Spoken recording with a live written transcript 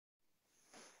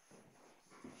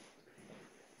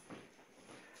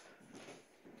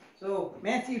So,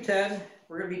 Matthew 10,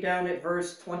 we're going to be down at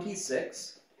verse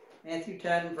 26. Matthew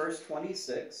 10, verse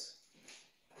 26.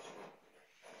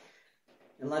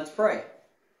 And let's pray.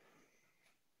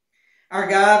 Our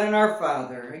God and our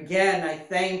Father, again, I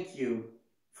thank you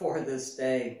for this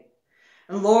day.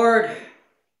 And Lord,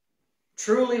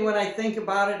 truly when I think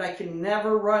about it, I can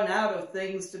never run out of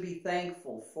things to be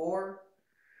thankful for.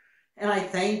 And I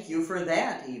thank you for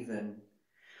that even.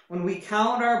 When we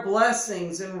count our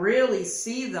blessings and really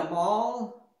see them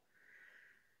all,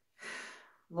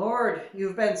 Lord,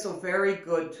 you've been so very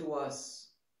good to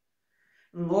us.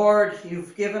 And Lord,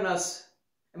 you've given us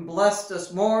and blessed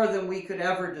us more than we could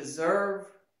ever deserve.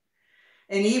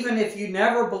 And even if you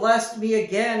never blessed me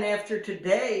again after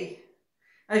today,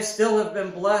 I still have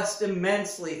been blessed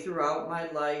immensely throughout my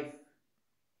life.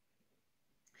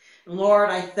 And Lord,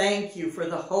 I thank you for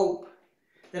the hope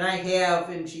that I have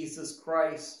in Jesus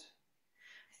Christ.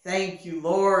 Thank you,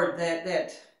 Lord,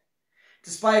 that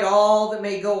despite all that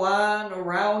may go on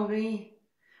around me,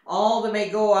 all that may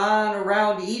go on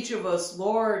around each of us,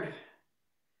 Lord,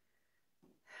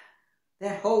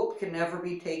 that hope can never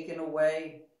be taken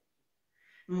away.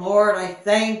 And Lord, I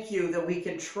thank you that we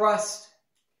can trust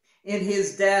in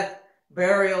his death,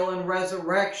 burial, and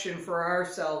resurrection for our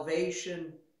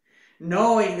salvation,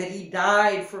 knowing that he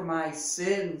died for my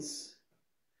sins.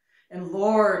 And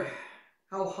Lord,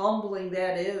 how humbling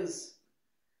that is,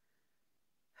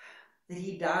 that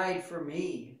he died for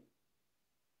me.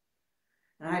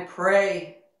 And I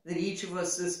pray that each of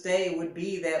us this day would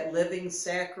be that living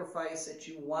sacrifice that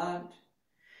you want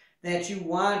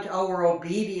our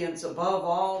obedience above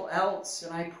all else.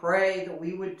 And I pray that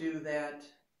we would do that.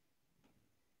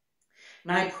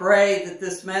 And I pray that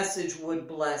this message would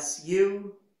bless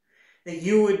you, that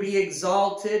you would be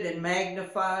exalted and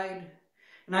magnified.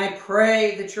 And I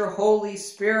pray that your Holy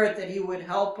Spirit, that he would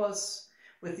help us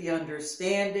with the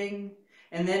understanding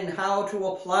and then how to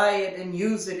apply it and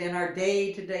use it in our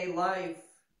day-to-day life.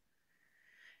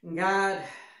 And God,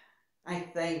 I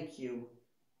thank you.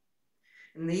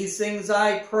 And these things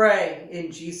I pray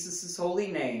in Jesus' holy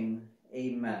name.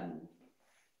 Amen.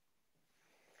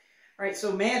 All right,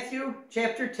 so Matthew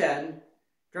chapter 10,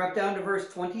 drop down to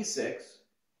verse 26.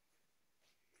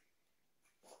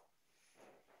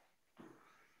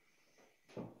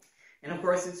 And of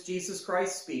course, it's Jesus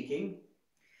Christ speaking.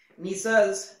 And he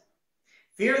says,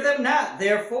 "Fear them not,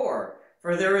 therefore,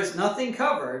 for there is nothing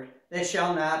covered that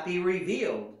shall not be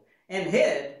revealed, and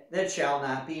hid that shall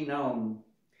not be known.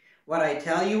 What I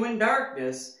tell you in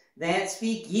darkness, that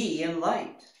speak ye in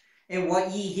light. And what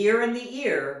ye hear in the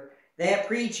ear, that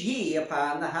preach ye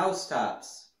upon the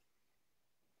housetops.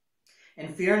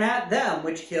 And fear not them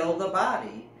which kill the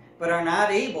body, but are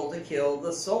not able to kill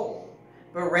the soul.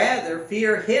 But rather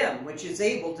fear him which is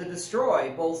able to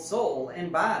destroy both soul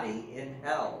and body in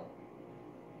hell."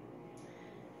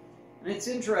 And it's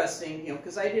interesting,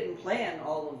 because I didn't plan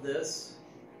all of this,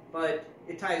 but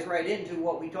it ties right into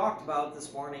what we talked about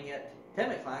this morning at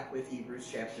 10 o'clock with Hebrews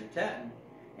chapter 10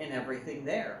 and everything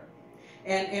there.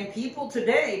 And people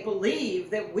today believe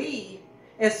that we,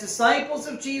 as disciples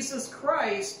of Jesus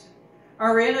Christ,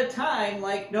 are in a time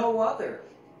like no other.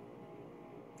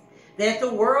 That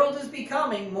the world is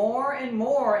becoming more and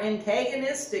more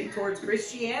antagonistic towards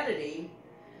Christianity,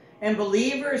 and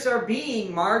believers are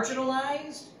being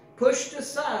marginalized, pushed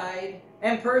aside,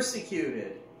 and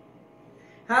persecuted.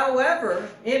 However,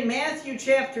 in Matthew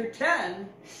chapter 10,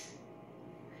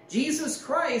 Jesus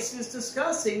Christ is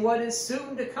discussing what is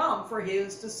soon to come for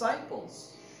his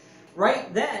disciples,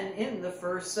 right then in the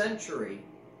first century.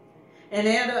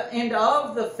 And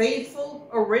of the faithful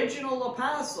original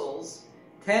apostles,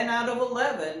 10 out of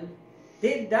 11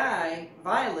 did die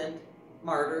violent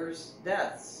martyrs'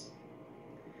 deaths.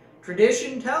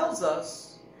 Tradition tells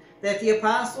us that the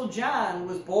Apostle John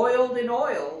was boiled in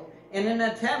oil in an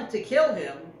attempt to kill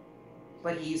him,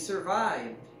 but he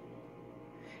survived.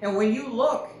 And when you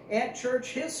look at church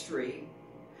history,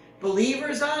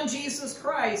 believers on Jesus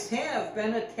Christ have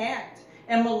been attacked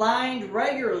and maligned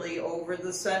regularly over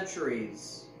the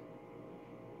centuries.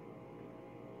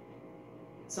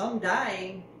 Some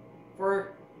dying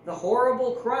for the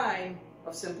horrible crime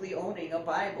of simply owning a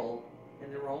Bible in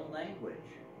their own language.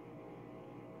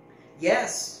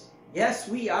 Yes,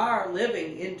 we are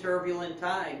living in turbulent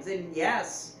times. And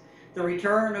yes, the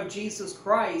return of Jesus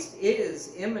Christ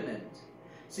is imminent.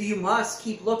 So you must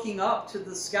keep looking up to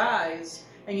the skies,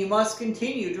 and you must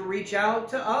continue to reach out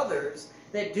to others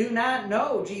that do not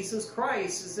know Jesus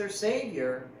Christ as their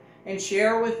Savior, and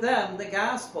share with them the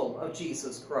gospel of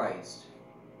Jesus Christ.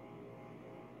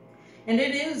 And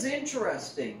it is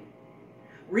interesting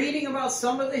reading about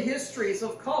some of the histories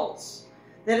of cults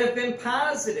that have been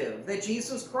positive that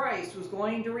Jesus Christ was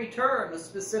going to return a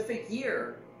specific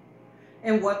year,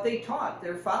 and what they taught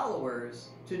their followers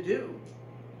to do.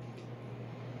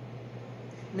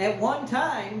 And at one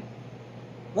time,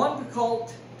 one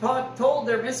cult told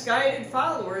their misguided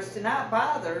followers to not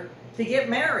bother to get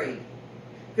married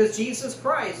because Jesus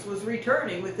Christ was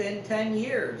returning within 10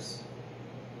 years.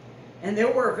 And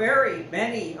there were very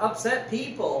many upset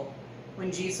people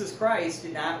when Jesus Christ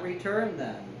did not return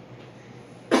then.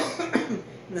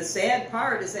 And the sad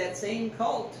part is that same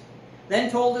cult then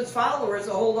told its followers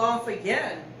to hold off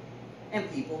again,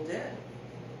 and people did.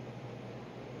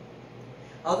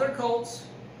 Other cults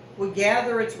would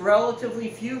gather its relatively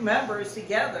few members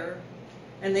together,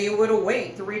 and they would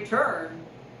await the return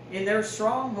in their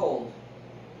stronghold.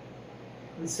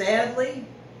 And sadly,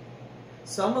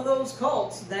 some of those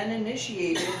cults then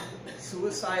initiated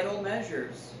suicidal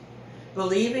measures,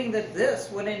 believing that this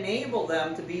would enable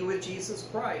them to be with Jesus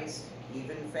Christ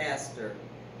even faster.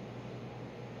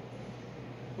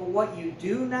 But what you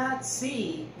do not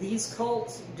see these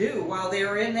cults do while they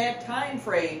are in that time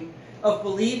frame of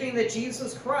believing that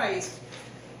Jesus Christ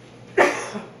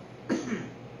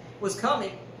was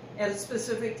coming at a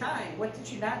specific time, what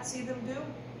did you not see them do?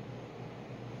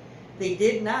 They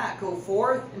did not go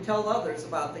forth and tell others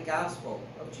about the gospel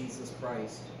of Jesus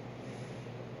Christ.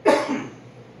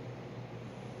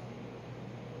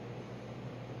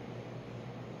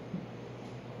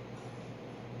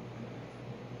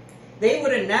 They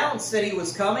would announce that he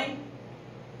was coming,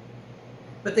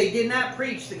 but they did not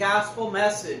preach the gospel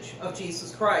message of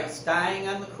Jesus Christ dying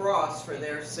on the cross for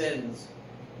their sins.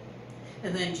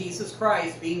 And then Jesus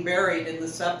Christ being buried in the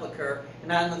sepulchre,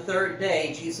 and on the third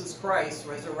day, Jesus Christ's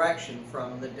resurrection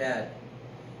from the dead.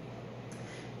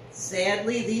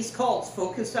 Sadly, these cults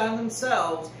focused on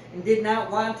themselves and did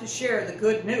not want to share the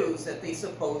good news that they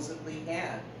supposedly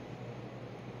had.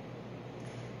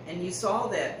 And you saw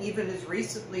that even as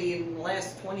recently in the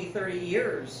last 20, 30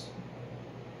 years,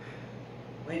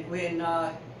 when we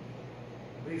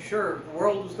were sure the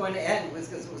world was going to end, was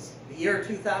because it was the year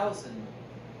 2000.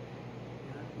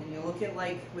 And you look at,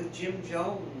 like, with Jim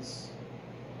Jones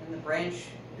and the Branch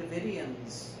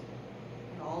Davidians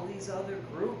and all these other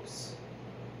groups.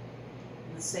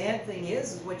 And the sad thing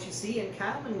is what you see in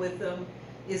common with them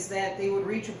is that they would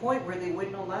reach a point where they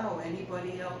wouldn't allow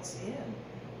anybody else in.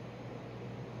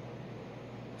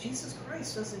 Jesus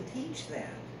Christ doesn't teach that.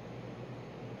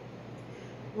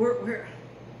 We're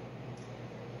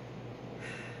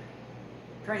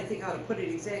trying to think how to put it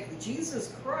exactly.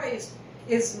 Jesus Christ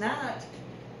is not,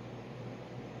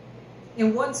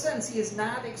 in one sense, he is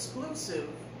not exclusive,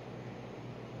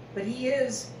 but he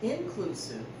is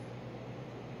inclusive.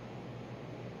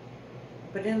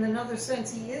 But in another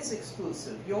sense, he is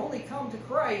exclusive. You only come to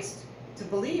Christ to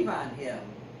believe on him.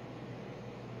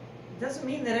 It doesn't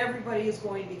mean that everybody is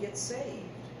going to get saved.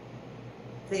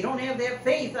 If they don't have that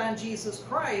faith on Jesus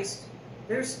Christ,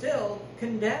 they're still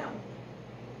condemned.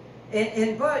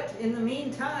 But in the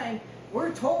meantime,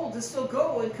 we're told to still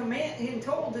go and command, and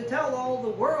told to tell all the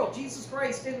world. Jesus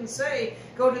Christ didn't say,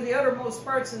 go to the uttermost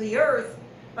parts of the earth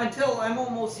until I'm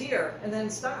almost here, and then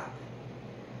stop.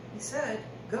 He said,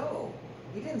 go.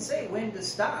 He didn't say when to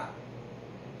stop.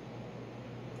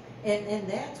 And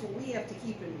that's what we have to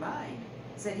keep in mind,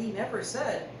 is that he never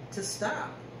said to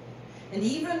stop. And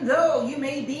even though you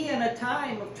may be in a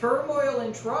time of turmoil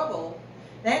and trouble,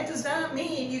 that does not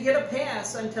mean you get a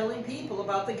pass on telling people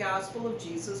about the gospel of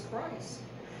Jesus Christ.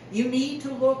 You need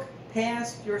to look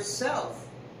past yourself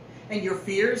and your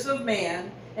fears of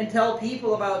man and tell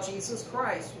people about Jesus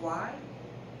Christ. Why?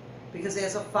 Because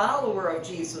as a follower of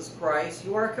Jesus Christ,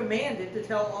 you are commanded to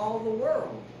tell all the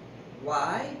world.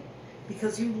 Why?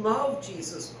 Because you love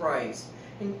Jesus Christ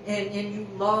and you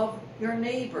love your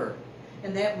neighbor.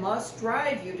 And that must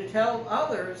drive you to tell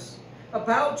others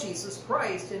about Jesus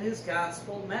Christ and his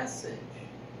gospel message.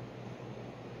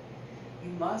 You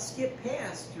must get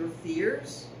past your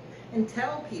fears and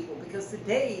tell people, because the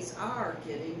days are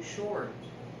getting short.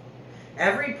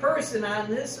 Every person on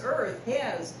this earth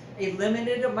has a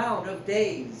limited amount of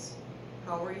days.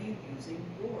 How are you using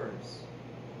yours?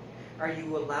 Are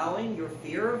you allowing your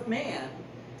fear of man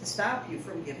to stop you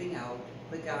from giving out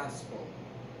the gospel?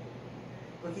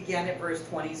 Look again at verse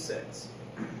 26.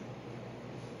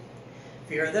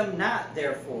 Fear them not,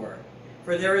 therefore,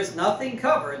 for there is nothing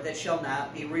covered that shall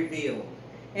not be revealed,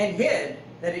 and hid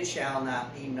that it shall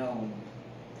not be known.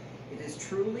 It is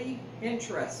truly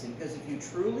interesting, because if you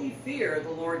truly fear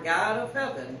the Lord God of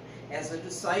heaven as a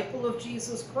disciple of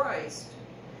Jesus Christ,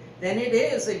 then it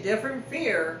is a different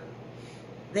fear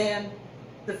than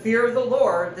the fear of the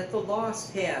Lord that the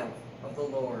lost have of the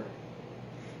Lord.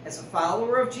 As a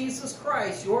follower of Jesus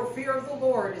Christ, your fear of the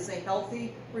Lord is a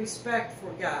healthy respect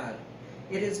for God.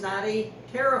 It is not a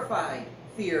terrified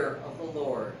fear of the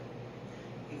Lord.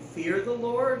 You fear the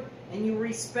Lord and you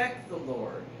respect the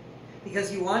Lord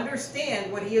because you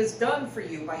understand what He has done for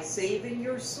you by saving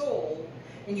your soul,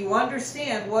 and you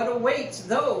understand what awaits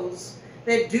those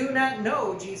that do not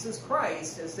know Jesus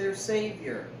Christ as their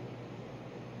Savior.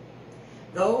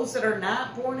 Those that are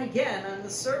not born again on the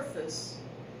surface,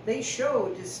 they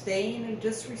show disdain and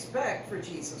disrespect for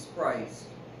Jesus Christ.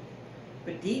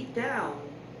 But deep down,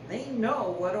 they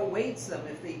know what awaits them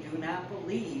if they do not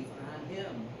believe on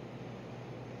Him.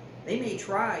 They may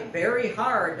try very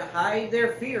hard to hide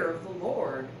their fear of the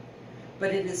Lord,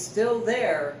 but it is still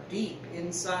there deep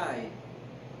inside,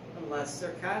 unless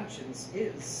their conscience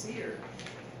is seared.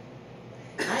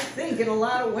 And I think in a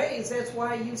lot of ways that's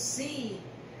why you see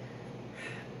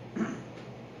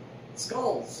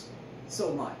skulls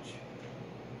so much.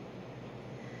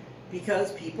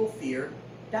 Because people fear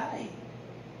dying.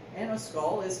 And a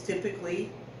skull is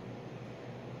typically,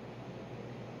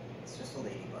 it's just a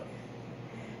ladybug.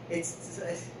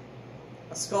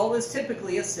 A skull is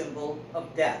typically a symbol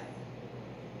of death.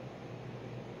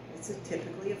 It's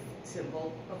typically a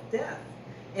symbol of death.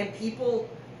 And people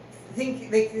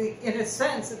think, in a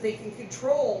sense, that they can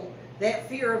control that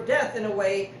fear of death in a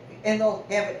way, and they'll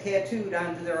have it tattooed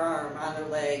onto their arm, on their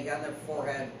leg, on their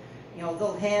forehead. You know,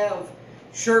 they'll have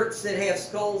shirts that have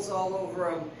skulls all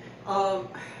over them.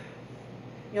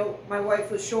 You know, my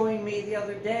wife was showing me the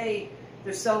other day,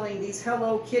 they're selling these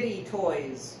Hello Kitty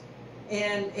toys.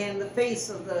 And the face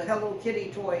of the Hello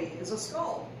Kitty toy is a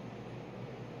skull.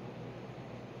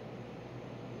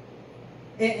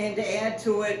 And to add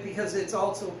to it, because it's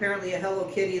also apparently a Hello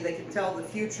Kitty that can tell the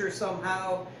future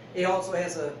somehow, it also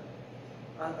has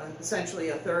essentially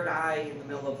a third eye in the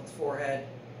middle of its forehead.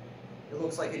 It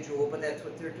looks like a jewel, but that's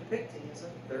what they're depicting, is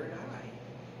a third eye.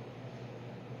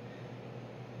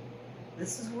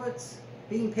 This is what's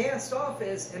being passed off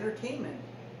as entertainment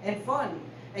and fun.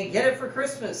 And get it for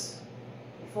Christmas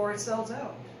before it sells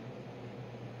out.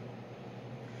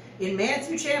 In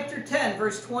Matthew chapter 10,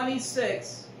 verse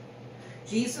 26,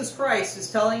 Jesus Christ is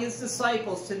telling His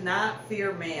disciples to not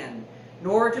fear man,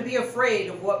 nor to be afraid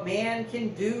of what man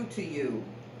can do to you.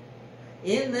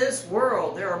 In this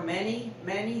world, there are many,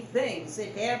 many things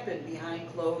that happen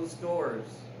behind closed doors.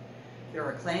 There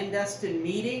are clandestine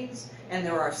meetings, and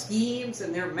there are schemes,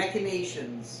 and there are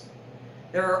machinations.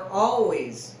 There are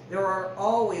always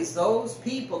those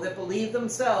people that believe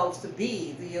themselves to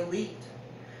be the elite.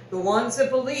 The ones that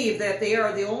believe that they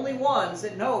are the only ones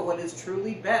that know what is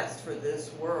truly best for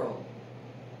this world.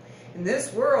 And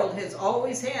this world has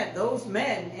always had those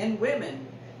men and women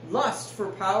lust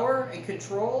for power and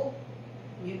control.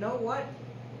 You know what?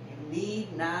 You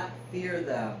need not fear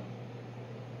them.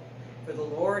 For the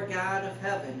Lord God of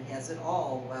heaven has it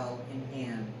all well in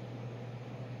hand.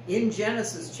 In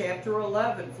Genesis chapter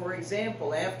 11, for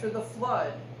example, after the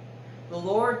flood, the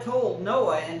Lord told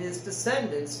Noah and his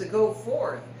descendants to go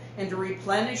forth and to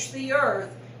replenish the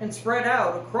earth and spread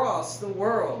out across the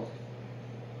world.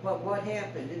 But what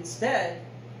happened? Instead,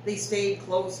 they stayed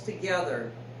close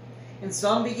together. And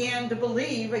some began to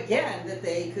believe again that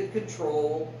they could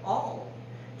control all.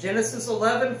 Genesis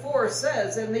 11:4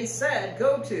 says, "And they said,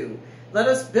 'Go to, let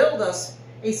us build us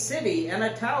a city and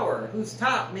a tower, whose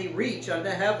top may reach unto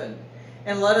heaven.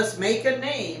 And let us make a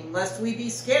name, lest we be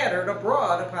scattered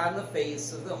abroad upon the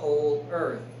face of the whole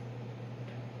earth.'"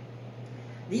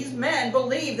 These men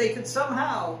believed they could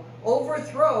somehow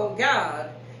overthrow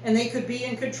God, and they could be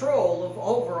in control of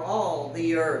over all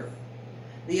the earth.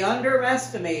 They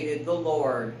underestimated the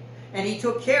Lord, and He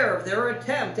took care of their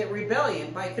attempt at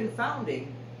rebellion by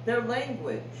confounding their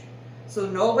language, so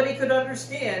nobody could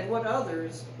understand what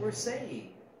others were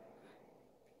saying.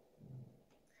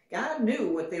 God knew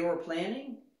what they were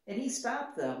planning, and He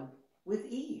stopped them with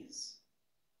ease.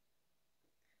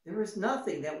 There is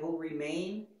nothing that will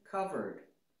remain covered.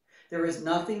 There is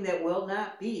nothing that will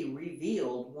not be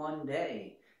revealed one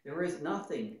day. There is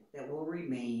nothing that will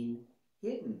remain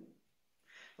hidden.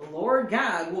 The Lord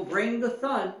God will bring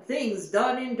the things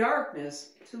done in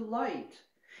darkness to light,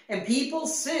 and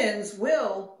people's sins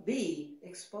will be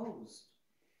exposed.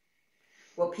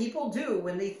 What people do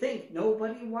when they think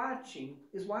nobody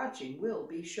is watching will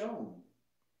be shown.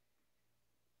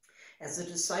 As a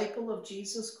disciple of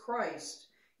Jesus Christ,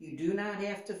 you do not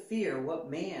have to fear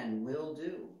what man will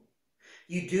do.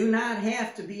 You do not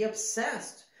have to be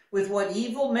obsessed with what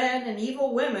evil men and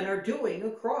evil women are doing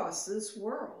across this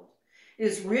world. It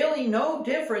is really no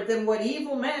different than what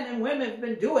evil men and women have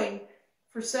been doing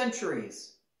for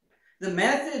centuries. The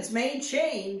methods may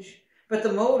change, but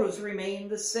the motives remain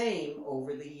the same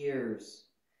over the years.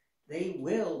 They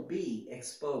will be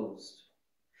exposed,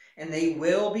 and they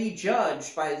will be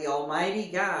judged by the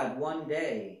Almighty God one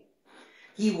day.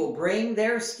 He will bring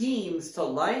their schemes to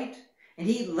light, and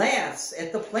he laughs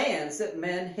at the plans that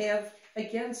men have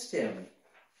against him.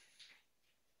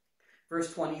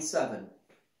 Verse 27.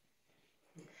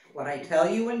 What I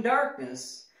tell you in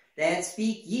darkness, that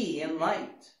speak ye in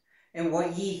light, and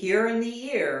what ye hear in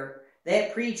the ear,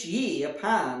 that preach ye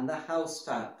upon the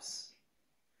housetops.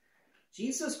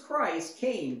 Jesus Christ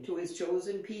came to his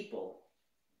chosen people,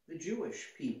 the Jewish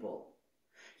people.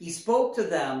 He spoke to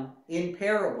them in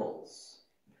parables.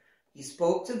 He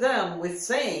spoke to them with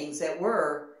sayings that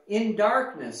were in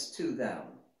darkness to them.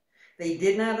 They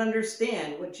did not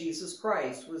understand what Jesus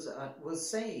Christ was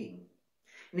saying.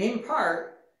 And in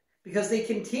part, because they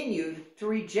continued to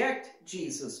reject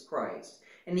Jesus Christ.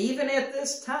 And even at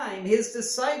this time, his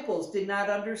disciples did not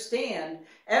understand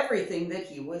everything that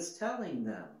he was telling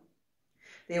them.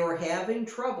 They were having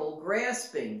trouble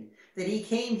grasping that he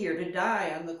came here to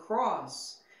die on the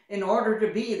cross in order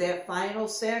to be that final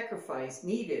sacrifice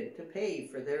needed to pay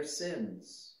for their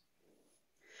sins.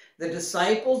 The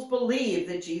disciples believed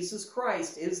that Jesus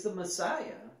Christ is the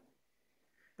Messiah,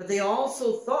 but they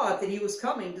also thought that he was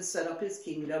coming to set up his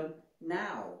kingdom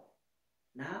now,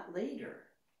 not later.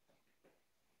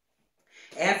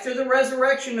 After the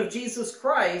resurrection of Jesus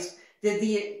Christ, did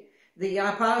the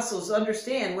apostles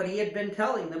understand what he had been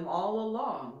telling them all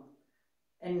along?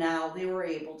 And now they were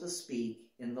able to speak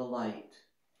in the light.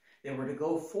 They were to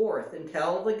go forth and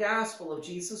tell the gospel of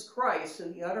Jesus Christ to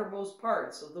the uttermost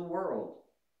parts of the world.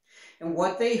 And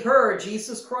what they heard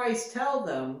Jesus Christ tell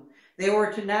them, they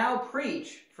were to now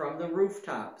preach from the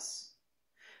rooftops.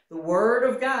 The word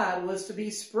of God was to be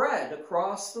spread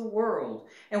across the world,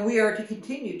 and we are to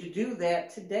continue to do that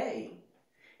today.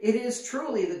 It is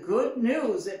truly the good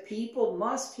news that people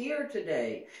must hear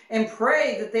today, and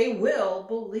pray that they will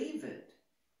believe it.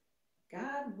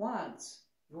 God wants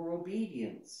your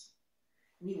obedience,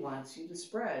 and he wants you to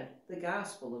spread the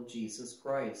gospel of Jesus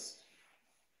Christ.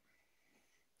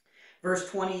 Verse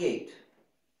 28.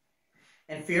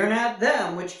 And fear not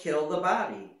them which kill the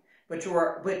body, but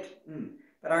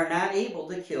are not able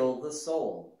to kill the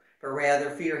soul, but rather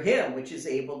fear him which is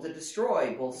able to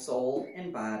destroy both soul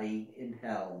and body in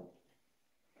hell.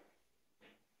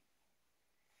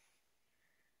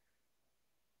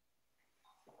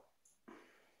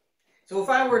 So if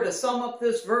I were to sum up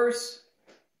this verse,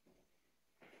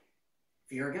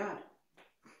 fear God.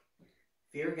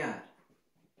 Fear God.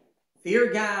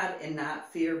 Fear God and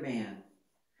not fear man.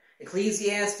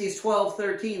 Ecclesiastes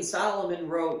 12:13, Solomon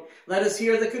wrote, "Let us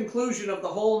hear the conclusion of the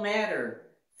whole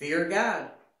matter. Fear God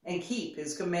and keep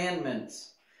his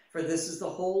commandments, for this is the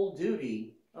whole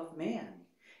duty of man."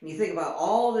 And you think about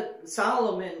all that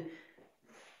Solomon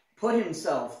put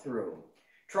himself through,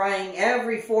 trying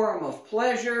every form of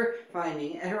pleasure,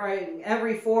 trying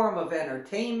every form of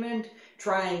entertainment,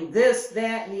 trying this,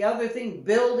 that, and the other thing,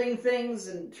 building things,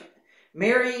 and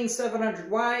marrying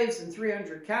 700 wives and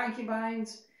 300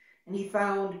 concubines. And he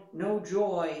found no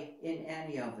joy in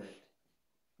any of it.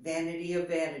 Vanity of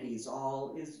vanities,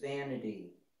 all is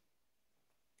vanity.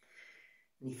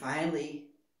 And he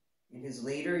finally, in his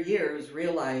later years,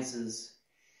 realizes,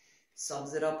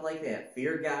 sums it up like that: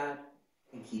 fear God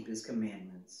and keep his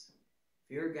commandments.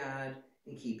 Fear God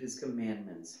and keep his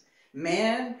commandments.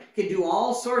 Man can do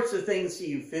all sorts of things to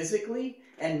you physically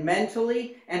and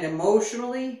mentally and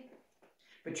emotionally,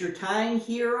 but your time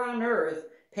here on earth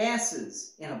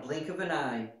passes in a blink of an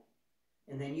eye,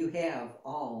 and then you have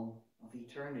all of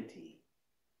eternity.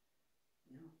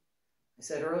 I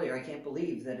said earlier, I can't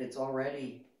believe that it's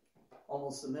already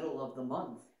almost the middle of the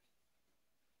month.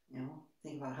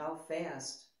 Think about how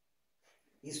fast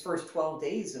these first 12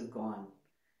 days have gone,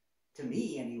 to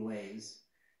me anyways.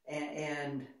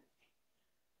 And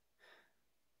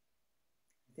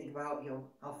think about,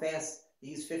 how fast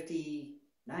these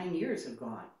 59 years have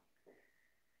gone.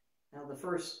 Now the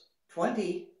first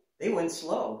 20, they went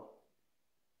slow.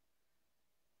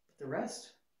 But the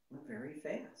rest went very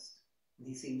fast. And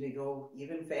these seem to go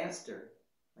even faster,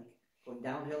 like going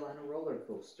downhill on a roller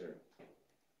coaster.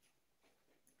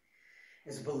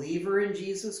 As a believer in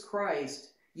Jesus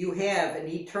Christ, you have an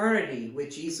eternity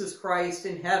with Jesus Christ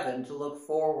in heaven to look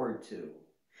forward to.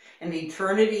 An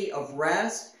eternity of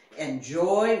rest and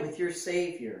joy with your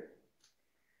Savior.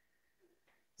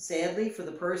 Sadly, for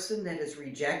the person that has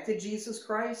rejected Jesus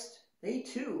Christ, they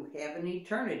too have an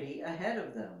eternity ahead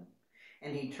of them.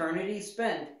 An eternity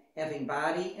spent having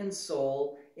body and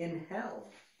soul in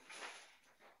hell,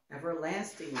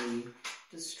 everlastingly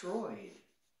destroyed.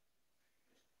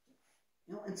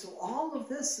 and so all of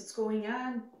this that's going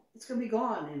on, it's going to be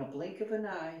gone in a blink of an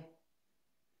eye.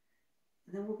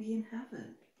 And then we'll be in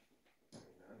heaven.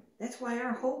 That's why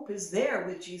our hope is there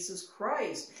with Jesus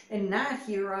Christ and not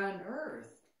here on earth.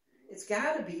 It's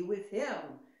got to be with him,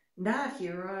 not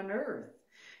here on earth.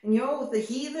 And the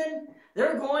heathen,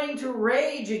 they're going to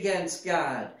rage against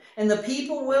God. And the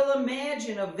people will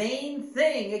imagine a vain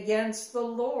thing against the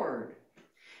Lord.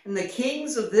 And the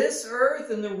kings of this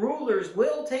earth and the rulers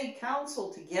will take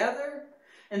counsel together,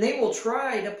 and they will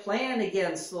try to plan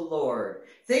against the Lord,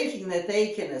 thinking that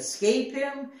they can escape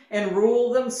him and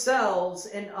rule themselves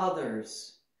and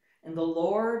others. And the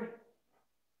Lord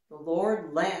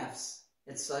laughs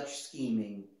at such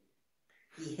scheming.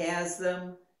 He has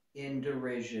them in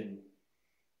derision.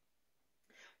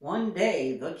 One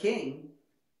day, the King,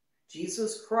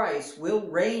 Jesus Christ, will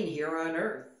reign here on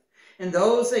earth. And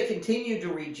those that continue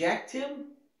to reject him,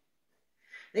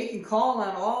 they can call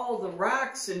on all the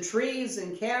rocks and trees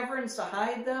and caverns to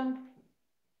hide them.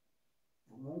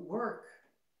 It won't work.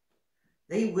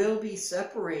 They will be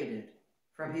separated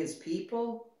from his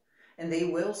people, and they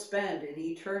will spend an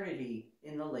eternity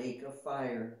in the lake of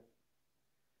fire.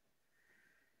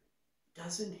 It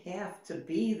doesn't have to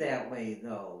be that way,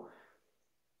 though.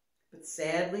 But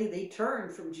sadly, they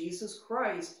turn from Jesus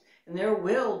Christ, and there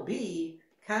will be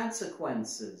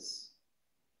consequences.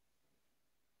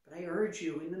 But I urge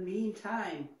you, in the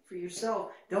meantime, for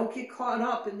yourself, don't get caught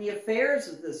up in the affairs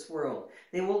of this world.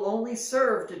 They will only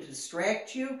serve to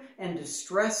distract you and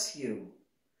distress you.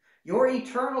 Your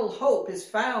eternal hope is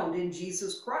found in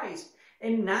Jesus Christ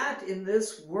and not in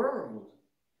this world.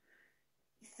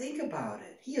 Think about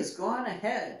it. He has gone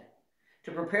ahead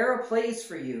to prepare a place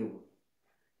for you,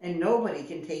 and nobody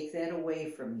can take that away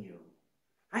from you.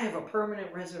 I have a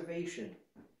permanent reservation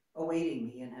awaiting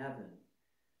me in heaven.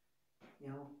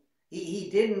 He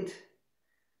didn't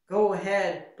go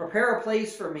ahead, prepare a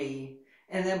place for me,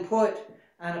 and then put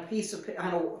a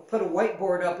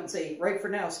whiteboard up and say, right for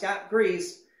now, Scott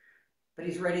Grease, but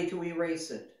he's ready to erase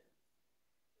it.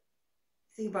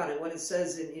 Think about it, what it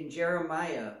says in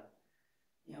Jeremiah.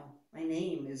 My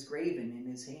name is graven in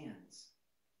his hands.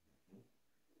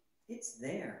 It's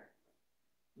there.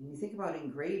 When you think about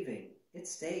engraving, it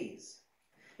stays.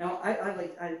 Now,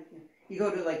 you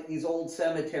go to these old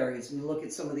cemeteries and you look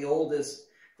at some of the oldest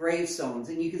gravestones,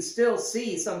 and you can still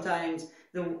see sometimes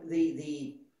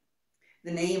the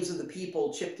names of the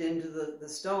people chipped into the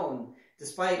stone.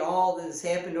 Despite all that has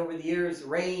happened over the years,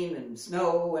 rain and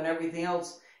snow and everything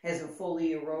else hasn't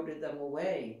fully eroded them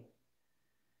away.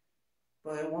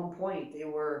 But at one point, they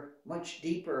were much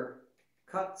deeper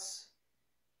cuts,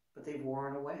 but they've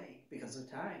worn away because of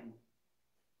time.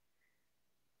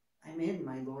 I'm in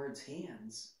my Lord's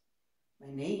hands.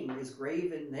 My name is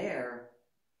graven there.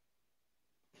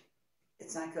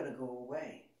 It's not going to go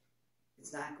away.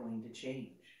 It's not going to change.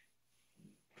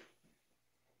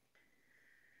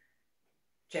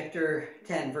 Chapter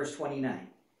 10, verse 29.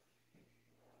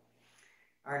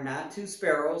 Are not 2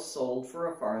 sparrows sold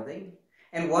for a farthing?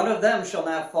 And one of them shall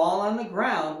not fall on the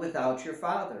ground without your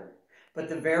Father. But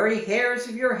the very hairs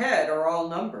of your head are all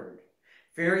numbered.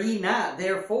 Fear ye not,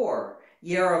 therefore,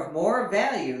 ye are of more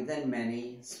value than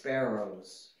many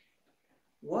sparrows.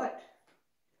 What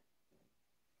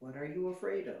are you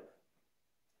afraid of?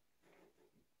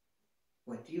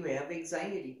 What do you have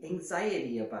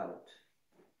anxiety about?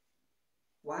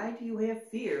 Why do you have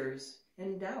fears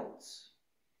and doubts?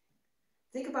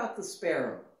 Think about the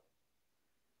sparrow.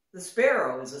 The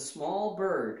sparrow is a small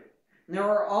bird, and there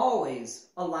are always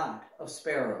a lot of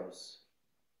sparrows.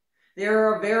 They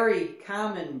are a very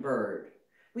common bird.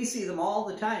 We see them all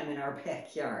the time in our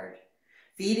backyard,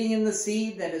 feeding in the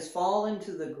seed that has fallen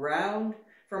to the ground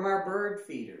from our bird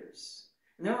feeders.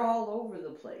 And they're all over the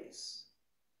place.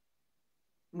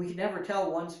 We can never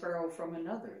tell one sparrow from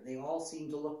another. They all seem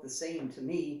to look the same to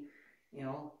me.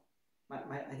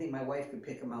 I think my wife could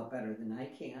pick them out better than I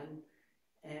can.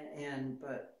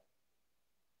 But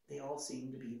they all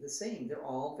seem to be the same. They're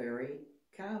all very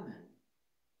common.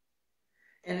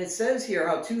 And it says here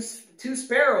how two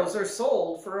sparrows are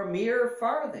sold for a mere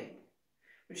farthing,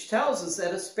 which tells us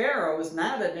that a sparrow is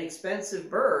not an expensive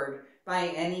bird by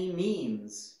any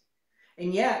means.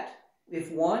 And yet,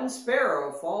 if one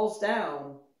sparrow falls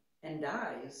down and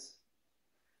dies,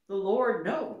 the Lord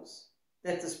knows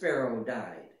that the sparrow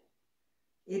died.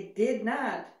 It did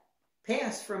not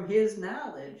pass from his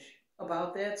knowledge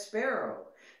about that sparrow.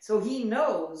 So he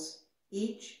knows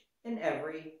each and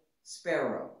every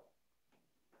sparrow.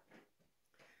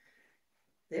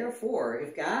 Therefore,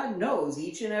 if God knows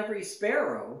each and every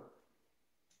sparrow,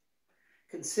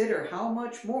 consider how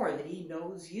much more that he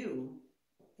knows you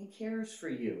and cares for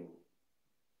you.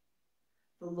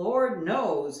 The Lord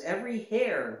knows every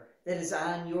hair that is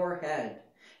on your head,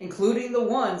 including the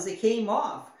ones that came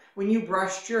off when you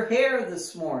brushed your hair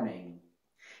this morning.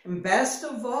 And best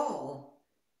of all,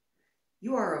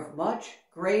 you are of much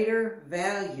greater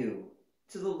value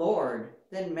to the Lord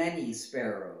than many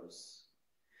sparrows.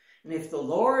 And if the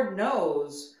Lord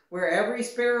knows where every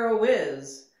sparrow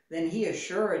is, then he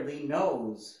assuredly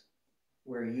knows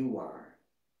where you are.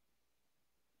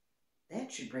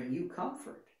 That should bring you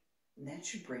comfort, and that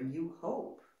should bring you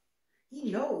hope.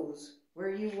 He knows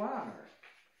where you are.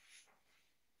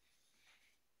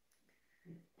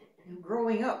 And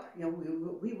growing up,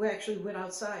 we actually went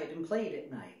outside and played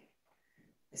at night.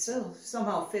 I still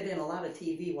somehow fit in a lot of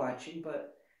TV watching,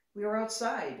 but we were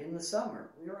outside in the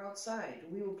summer. We were outside.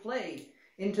 We would play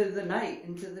into the night,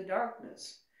 into the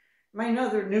darkness. My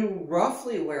mother knew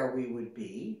roughly where we would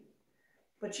be,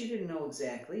 but she didn't know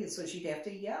exactly, and so she'd have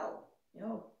to yell,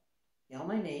 yell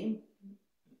my name,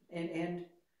 and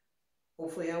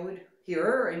hopefully I would hear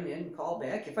her and call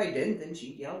back. If I didn't, then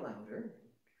she'd yell louder.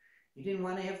 You didn't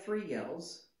want to have 3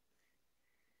 yells,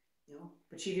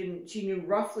 but she knew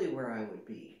roughly where I would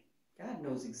be. God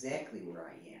knows exactly where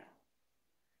I am.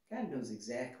 God knows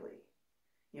exactly.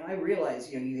 I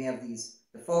realize, you have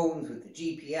the phones with the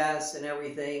GPS and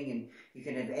everything, and you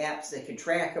can have apps that can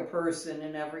track a person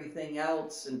and everything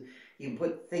else, and you can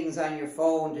put things on your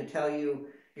phone to tell you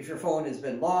if your phone has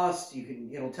been lost.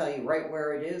 It'll tell you right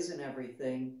where it is and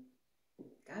everything.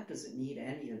 God doesn't need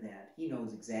any of that. He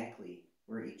knows exactly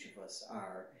where each of us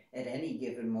are at any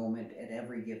given moment, at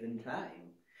every given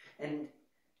time. And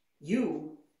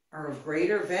you are of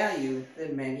greater value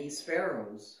than many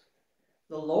sparrows.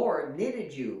 The Lord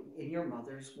knitted you in your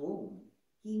mother's womb.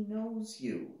 He knows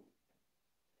you.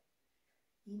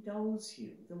 He knows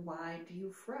you. Then why do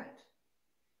you fret?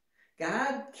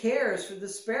 God cares for the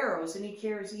sparrows, and he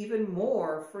cares even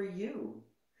more for you.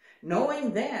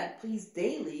 Knowing that, please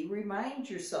daily remind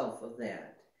yourself of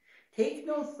that. Take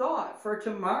no thought for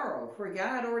tomorrow, for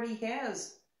God already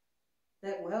has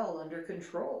that well under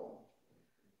control.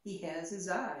 He has his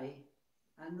eye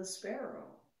on the sparrow.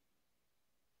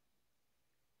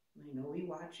 I know he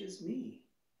watches me.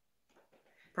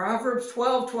 Proverbs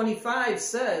 12:25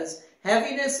 says,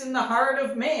 "Heaviness in the heart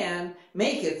of man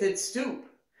maketh it stoop,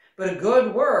 but a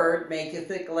good word maketh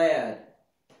it glad."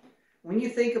 When you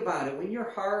think about it, when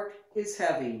your heart is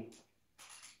heavy,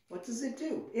 what does it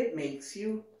do? It makes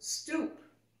you stoop.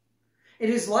 It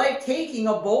is like taking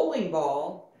a bowling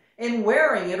ball and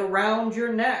wearing it around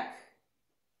your neck.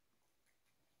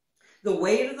 The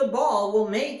weight of the ball will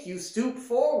make you stoop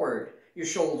forward. Your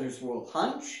shoulders will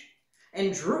hunch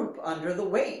and droop under the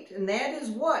weight. And that is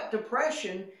what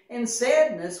depression and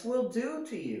sadness will do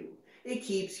to you. It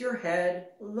keeps your head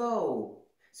low,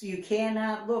 so you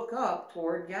cannot look up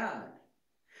toward God.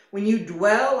 When you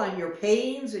dwell on your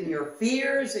pains and your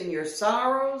fears and your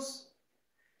sorrows,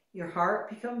 your heart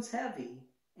becomes heavy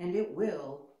and it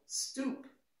will stoop.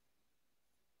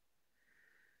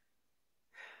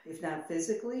 If not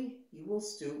physically, you will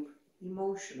stoop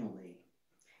emotionally.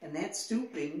 And that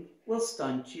stooping will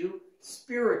stunt you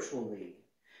spiritually.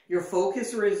 Your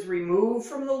focus is removed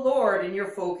from the Lord and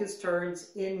your focus turns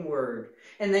inward.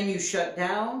 And then you shut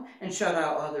down and shut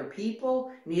out other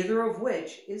people, neither of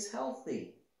which is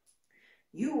healthy.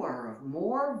 You are of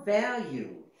more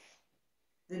value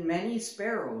than many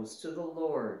sparrows to the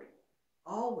Lord.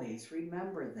 Always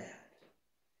remember that.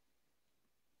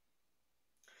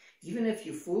 Even if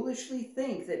you foolishly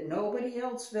think that nobody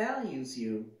else values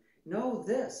you, know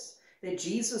this, that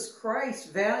Jesus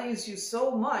Christ values you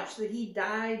so much that he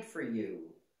died for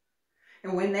you.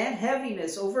 And when that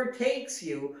heaviness overtakes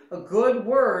you, a good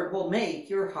word will make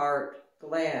your heart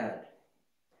glad.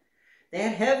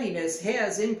 That heaviness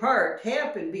has, in part,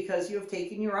 happened because you have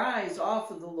taken your eyes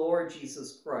off of the Lord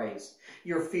Jesus Christ.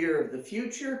 Your fear of the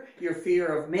future, your fear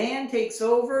of man takes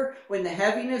over when the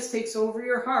heaviness takes over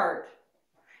your heart.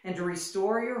 And to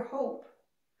restore your hope,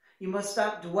 you must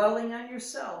stop dwelling on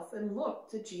yourself and look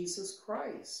to Jesus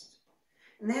Christ.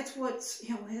 And that's what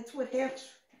happens.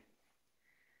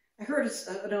 I heard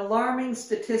an alarming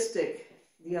statistic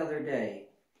the other day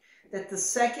that the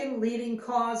second leading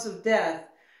cause of death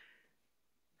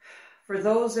for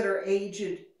those that are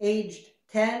aged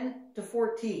 10 to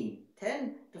 14,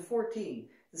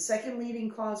 the second leading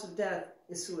cause of death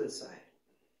is suicide.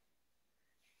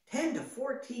 10 to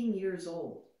 14 years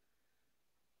old.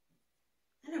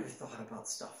 I never thought about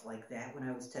stuff like that when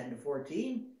I was 10 to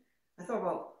 14. I thought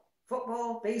about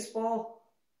football, baseball,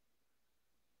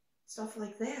 stuff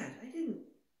like that. I didn't.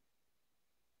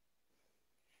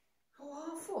 How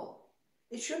awful.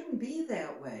 It shouldn't be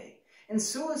that way. And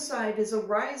suicide is a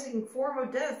rising form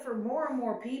of death for more and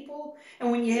more people. And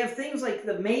when you have things like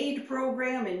the MAID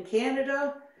program in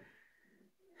Canada,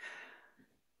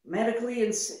 medically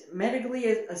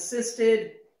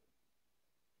assisted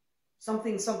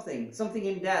something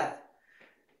in death.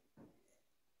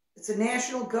 It's a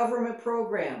national government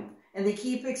program, and they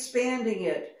keep expanding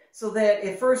it so that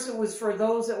at first it was for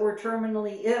those that were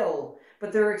terminally ill,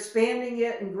 but they're expanding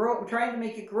it and trying to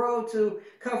make it grow to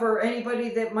cover anybody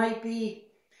that might be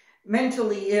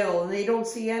mentally ill, and they don't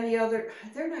see any other.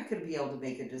 They're not going to be able to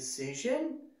make a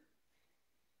decision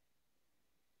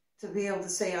to be able to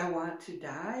say, I want to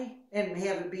die, and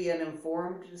have it be an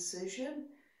informed decision.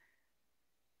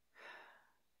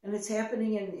 And it's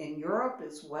happening in Europe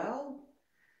as well.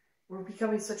 We're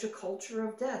becoming such a culture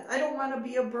of death. I don't want to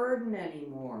be a burden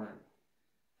anymore.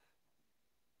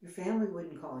 Your family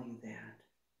wouldn't call you that.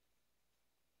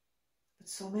 But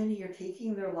so many are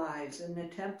taking their lives and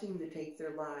attempting to take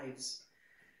their lives.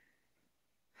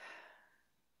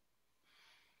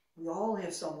 We all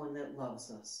have someone that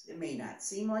loves us. It may not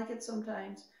seem like it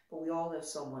sometimes, but we all have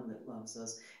someone that loves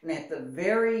us. And at the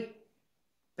very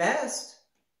best,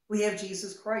 we have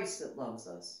Jesus Christ that loves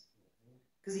us,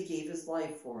 because he gave his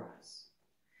life for us.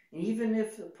 And even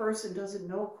if a person doesn't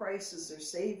know Christ as their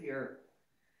Savior,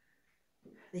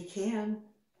 they can.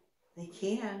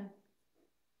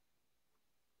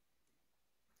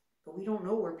 But we don't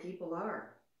know where people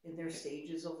are in their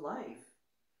stages of life.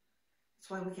 That's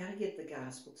why we got to get the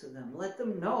gospel to them. Let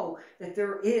them know that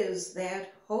there is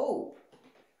that hope.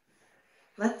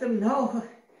 Let them know.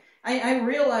 I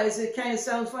realize it kind of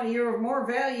sounds funny. You're of more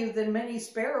value than many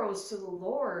sparrows to the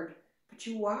Lord. But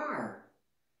you are.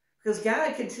 Because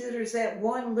God considers that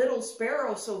one little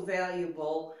sparrow so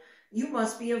valuable, you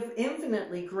must be of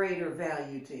infinitely greater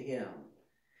value to him.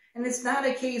 And it's not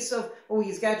a case of, oh,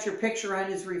 he's got your picture on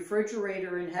his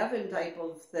refrigerator in heaven type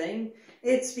of thing.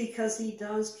 It's because he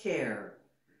does care.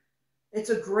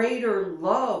 It's a greater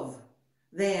love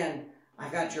than, I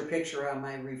got your picture on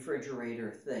my refrigerator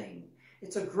thing.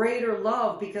 It's a greater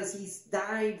love because he's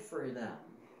died for them.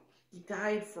 He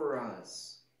died for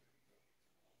us.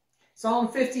 Psalm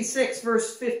 56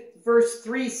 verse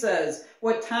 3 says,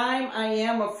 what time I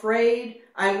am afraid,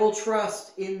 I will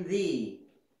trust in thee.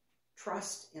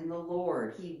 Trust in the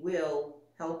Lord. He will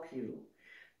help you.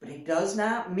 But it does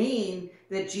not mean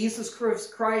that Jesus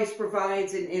Christ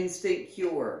provides an instant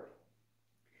cure.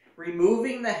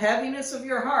 Removing the heaviness of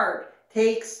your heart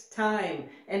takes time,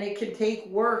 and it can take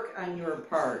work on your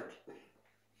part.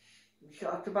 We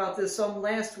talked about this some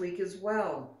last week as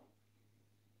well.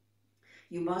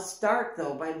 You must start,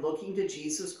 though, by looking to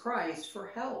Jesus Christ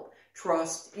for help.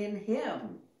 Trust in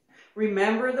him.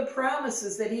 Remember the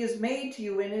promises that he has made to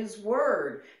you in his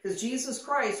word, because Jesus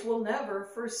Christ will never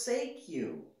forsake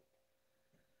you.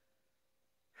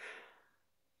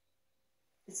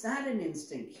 It's not an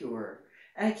instant cure.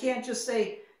 And I can't just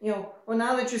say, well,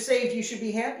 now that you're saved, you should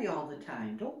be happy all the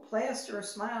time. Don't plaster a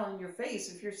smile on your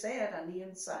face if you're sad on the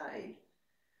inside.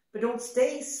 But don't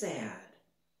stay sad.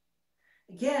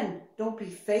 Again, don't be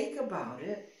fake about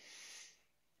it.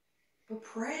 But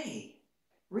pray.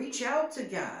 Reach out to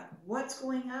God. What's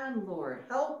going on, Lord?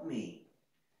 Help me.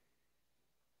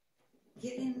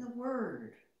 Get in the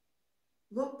Word.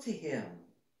 Look to him.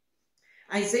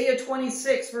 Isaiah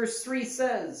 26 verse 3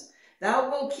 says, thou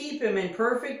wilt keep him in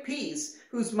perfect peace,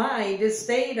 whose mind is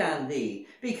stayed on thee,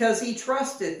 because he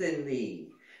trusteth in thee.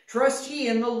 Trust ye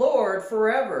in the Lord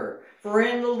forever, for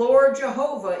in the Lord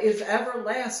Jehovah is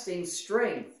everlasting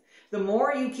strength. The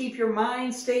more you keep your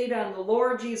mind stayed on the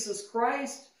Lord Jesus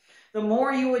Christ, the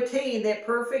more you attain that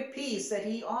perfect peace that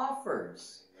he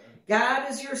offers. God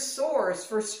is your source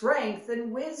for strength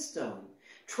and wisdom.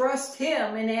 Trust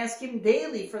him and ask him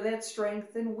daily for that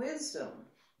strength and wisdom.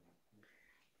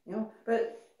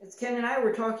 But as Ken and I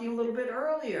were talking a little bit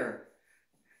earlier,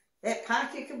 that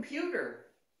pocket computer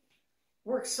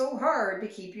works so hard to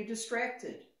keep you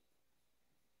distracted.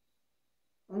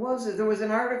 And what was it? There was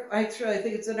an article, actually I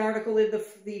think it's an article in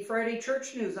the Friday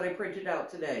Church News that I printed out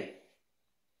today.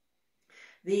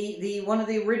 One of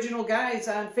the original guys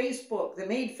on Facebook that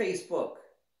made Facebook,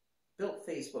 built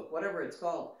Facebook, whatever it's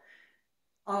called,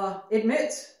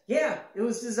 admits, yeah, it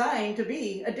was designed to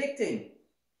be addicting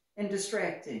and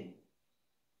distracting.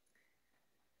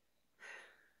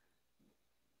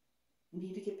 You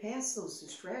need to get past those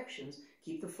distractions.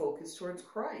 Keep the focus towards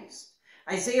Christ.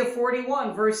 Isaiah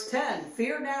 41 verse 10,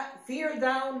 fear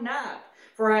thou not,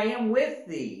 for I am with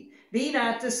thee. Be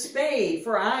not dismayed,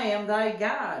 for I am thy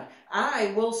God.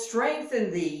 I will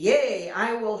strengthen thee. Yea,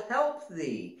 I will help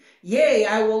thee. Yea,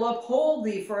 I will uphold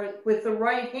thee with the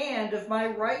right hand of my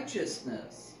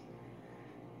righteousness.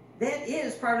 that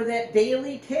is part of that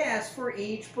daily task for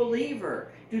each believer.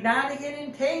 Do not get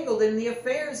entangled in the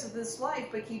affairs of this life,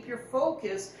 but keep your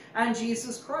focus on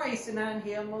Jesus Christ and on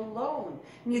Him alone.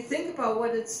 And you think about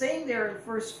what it's saying there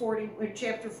in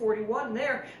chapter 41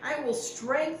 there, I will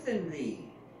strengthen thee.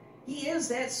 He is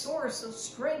that source of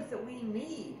strength that we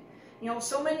need. You know,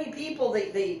 so many people,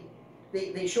 they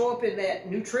show up in that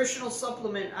nutritional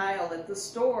supplement aisle at the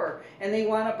store, and they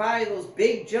want to buy those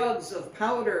big jugs of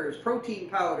powders, protein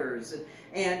powders,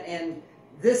 and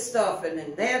this stuff and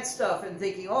then that stuff, and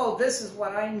thinking, oh, this is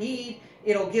what I need.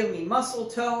 It'll give me muscle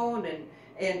tone,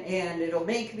 and it'll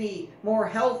make me more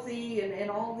healthy,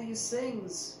 and all these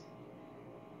things.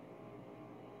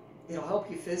 It'll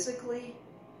help you physically.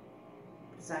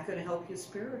 It's not going to help you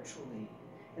spiritually.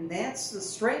 And that's the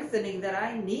strengthening that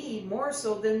I need more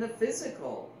so than the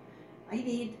physical. I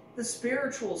need the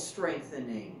spiritual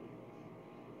strengthening.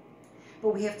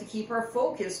 But we have to keep our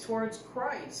focus towards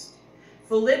Christ.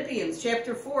 Philippians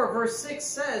chapter 4 verse 6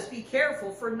 says, be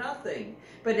careful for nothing,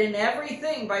 but in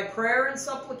everything by prayer and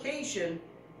supplication,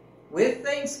 with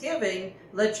thanksgiving,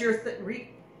 let your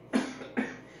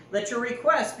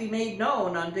requests be made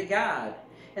known unto God.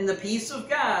 And the peace of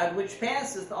God, which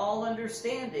passeth all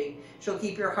understanding, shall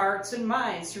keep your hearts and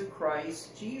minds through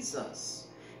Christ Jesus.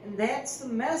 And that's the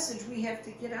message we have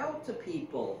to get out to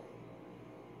people.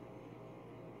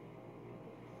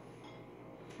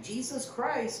 Jesus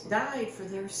Christ died for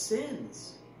their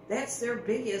sins. That's their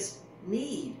biggest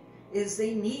need, is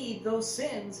they need those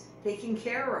sins taken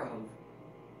care of.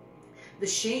 The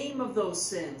shame of those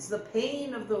sins, the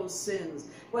pain of those sins,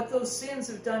 what those sins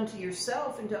have done to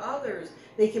yourself and to others,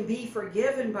 they can be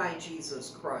forgiven by Jesus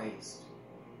Christ.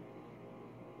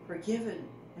 Forgiven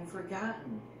and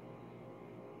forgotten.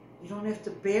 You don't have to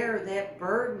bear that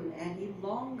burden any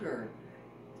longer.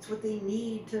 It's what they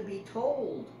need to be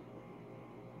told.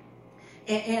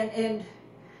 And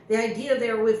the idea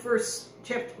there with verse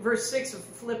 6 of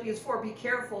Philippians 4, be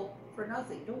careful for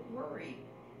nothing. Don't worry.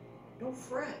 Don't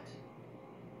fret.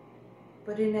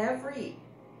 But in every,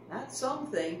 not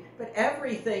something, but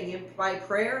everything, by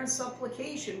prayer and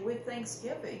supplication with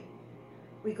thanksgiving,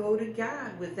 we go to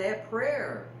God with that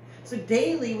prayer. So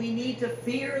daily we need to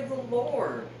fear the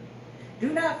Lord.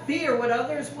 Do not fear what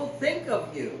others will think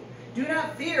of you. Do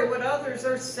not fear what others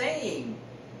are saying.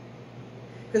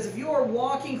 Because if you are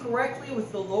walking correctly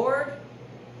with the Lord,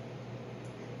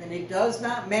 then it does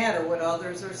not matter what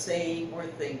others are saying or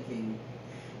thinking.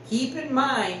 Keep in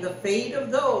mind the fate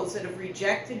of those that have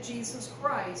rejected Jesus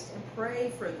Christ and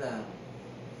pray for them.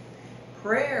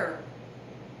 Prayer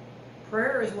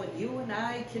is what you and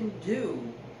I can do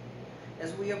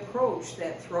as we approach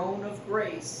that throne of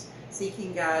grace,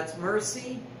 seeking God's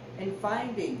mercy and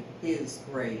finding His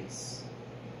grace.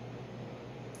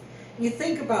 You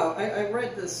think about, I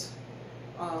read this,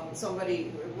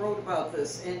 somebody wrote about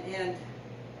this, and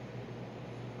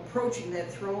approaching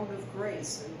that throne of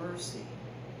grace and mercy.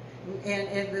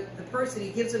 And the person,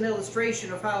 he gives an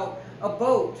illustration of how a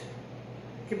boat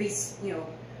can be,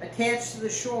 attached to the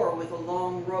shore with a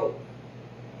long rope.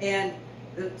 And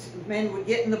the men would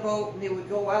get in the boat and they would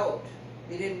go out.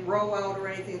 They didn't row out or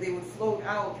anything. They would float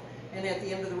out, and at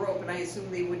the end of the rope, and I assume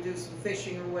they would do some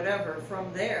fishing or whatever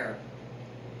from there.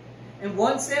 And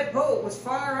once that boat was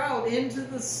far out into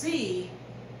the sea,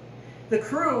 the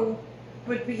crew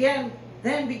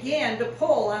then began to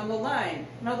pull on the line.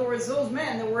 In other words, those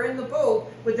men that were in the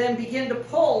boat would then begin to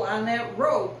pull on that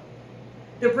rope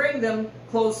to bring them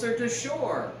closer to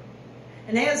shore.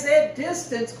 And as that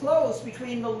distance closed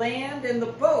between the land and the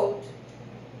boat,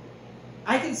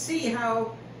 I can see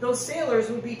how those sailors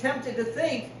would be tempted to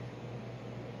think,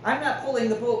 I'm not pulling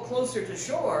the boat closer to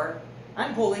shore,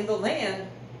 I'm pulling the land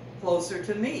closer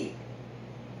to me.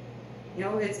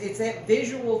 It's that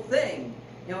visual thing.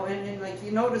 And like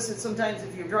you notice it sometimes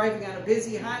if you're driving on a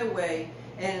busy highway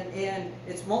and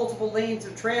it's multiple lanes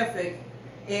of traffic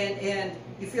and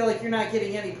you feel like you're not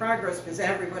getting any progress because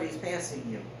everybody's passing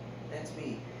you. That's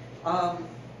me.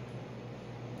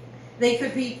 They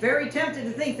could be very tempted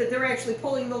to think that they're actually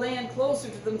pulling the land closer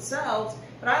to themselves,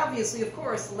 but obviously, of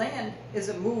course, the land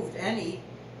isn't moved any.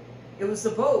 It was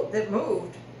the boat that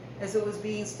moved as it was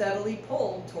being steadily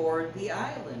pulled toward the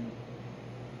island.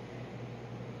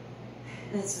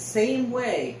 And it's the same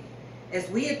way as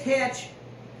we attach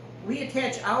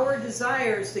our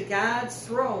desires to God's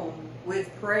throne with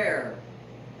prayer.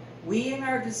 We and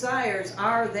our desires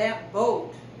are that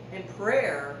boat, and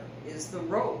prayer is the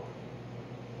rope.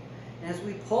 And as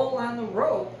we pull on the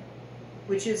rope,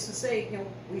 which is to say,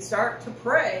 we start to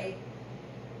pray,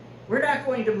 we're not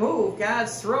going to move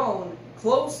God's throne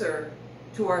closer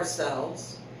to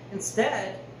ourselves.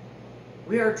 Instead,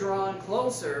 we are drawn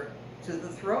closer to the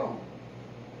throne.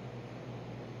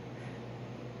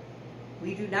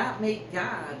 We do not make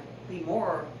God be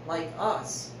more like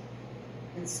us.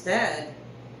 Instead,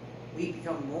 we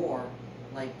become more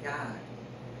like God.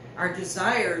 Our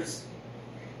desires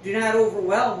do not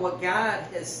overwhelm what God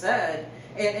has said,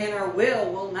 and our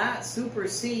will not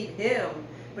supersede Him,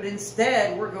 but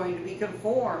instead we're going to be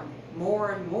conformed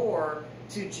more and more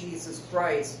to Jesus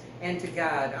Christ and to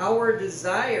God. Our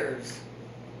desires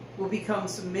will become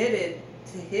submitted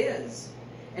to His,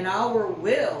 and our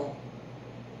will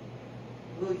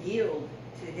yield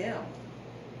to Him.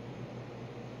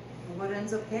 And what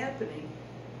ends up happening,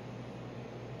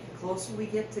 the closer we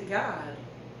get to God,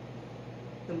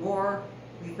 the more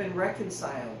we've been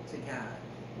reconciled to God.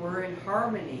 We're in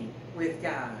harmony with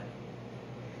God.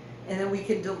 And then we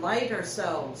can delight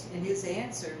ourselves in His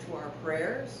answer to our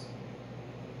prayers,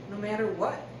 no matter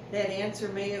what that answer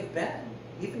may have been.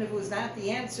 Even if it was not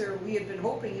the answer we had been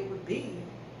hoping it would be,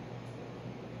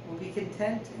 we'll be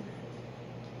content in it.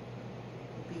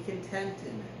 We'll be content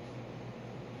in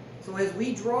it. So as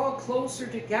we draw closer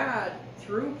to God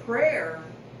through prayer,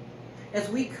 as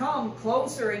we come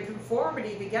closer in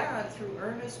conformity to God through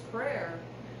earnest prayer,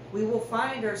 we will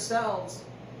find ourselves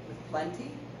with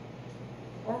plenty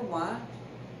or want,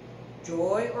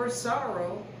 joy or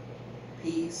sorrow,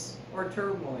 peace or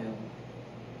turmoil.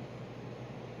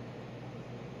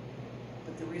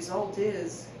 But the result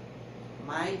is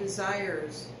my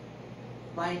desires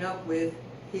line up with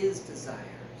His desires.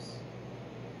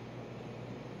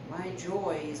 My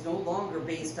joy is no longer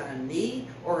based on me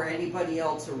or anybody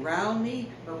else around me,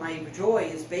 but my joy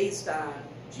is based on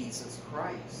Jesus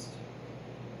Christ.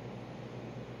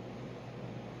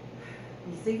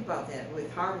 When you think about that with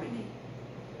harmony,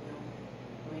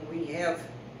 when you have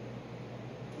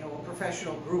a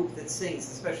professional group that sings,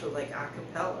 especially like a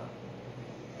cappella,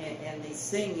 and they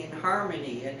sing in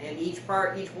harmony, and each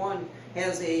one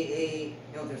has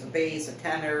there's a bass, a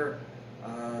tenor,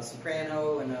 a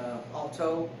soprano, and an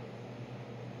alto,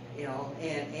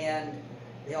 and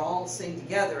they all sing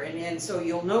together, and so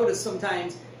you'll notice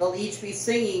sometimes they'll each be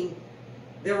singing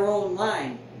their own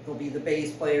line. There'll be the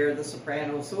bass player, the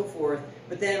soprano, so forth,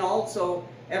 but then also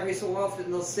every so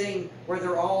often they'll sing where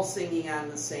they're all singing on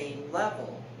the same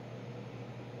level.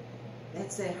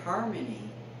 That's that harmony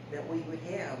that we would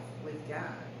have with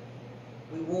God.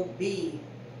 We won't be,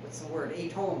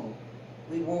 atonal.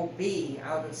 We won't be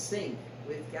out of sync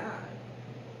with God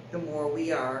the more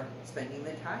we are spending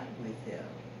the time with Him.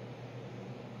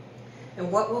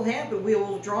 And what will happen? We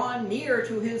will draw near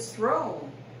to His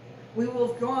throne. We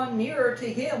will have gone nearer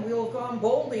to Him. We will have gone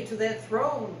boldly to that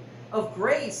throne of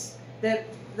grace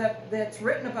that's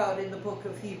written about in the book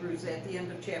of Hebrews at the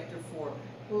end of chapter 4.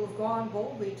 We'll have gone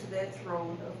boldly to that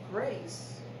throne of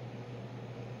grace.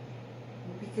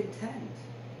 We'll be content.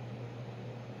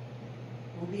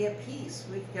 We'll be at peace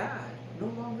with God, no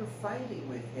longer fighting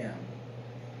with Him.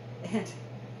 And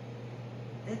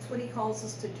that's what He calls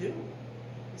us to do,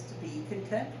 is to be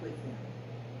content with Him.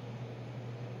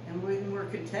 And when we're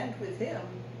content with Him,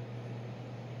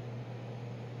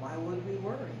 why would we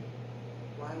worry?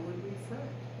 Why would we fret?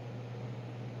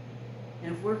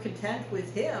 And if we're content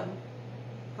with Him,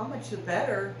 how much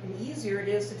better and easier it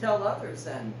is to tell others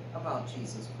then about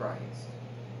Jesus Christ.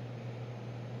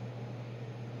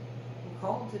 We're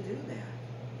called to do that.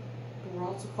 But we're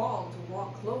also called to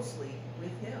walk closely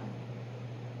with Him.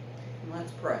 And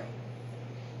let's pray.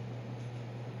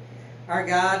 Our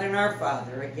God and our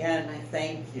Father, again, I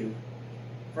thank You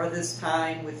for this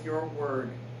time with Your Word.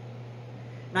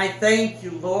 And I thank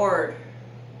You, Lord,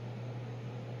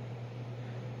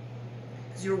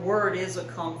 because Your Word is a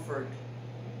comfort.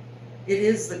 It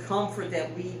is the comfort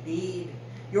that we need.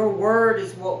 Your Word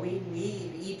is what we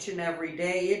need each and every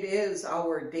day. It is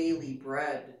our daily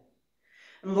bread.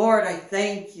 And Lord, I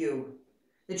thank You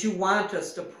that You want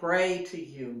us to pray to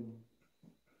You,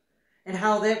 and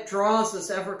how that draws us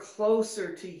ever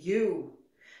closer to You,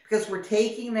 because we're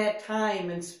taking that time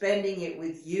and spending it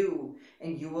with You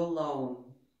and You alone.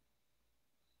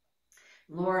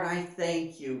 Lord, I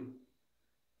thank You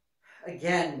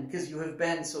again, because You have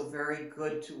been so very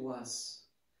good to us.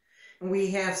 And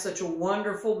we have such a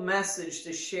wonderful message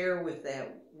to share with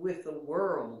the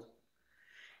world.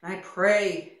 And I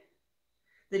pray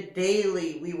that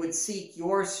daily we would seek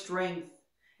Your strength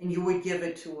and You would give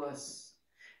it to us.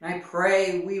 And I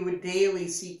pray we would daily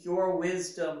seek Your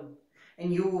wisdom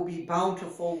and You will be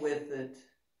bountiful with it.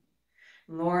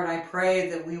 Lord, I pray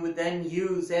that we would then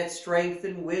use that strength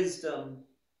and wisdom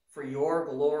for Your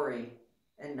glory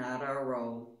and not our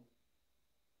own.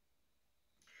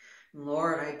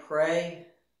 Lord, I pray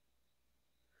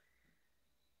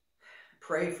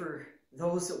Pray for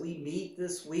those that we meet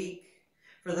this week.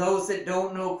 For those that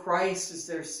don't know Christ as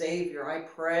their Savior, I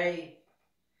pray.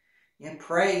 And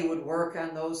pray you would work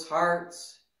on those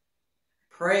hearts.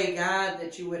 Pray, God,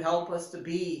 that you would help us to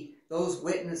be those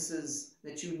witnesses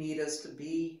that you need us to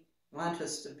be, want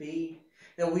us to be.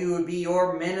 That we would be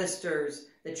your ministers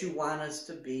that you want us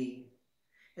to be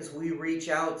as we reach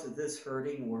out to this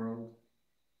hurting world.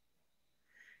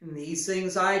 And these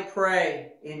things I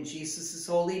pray in Jesus'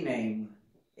 holy name.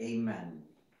 Amen.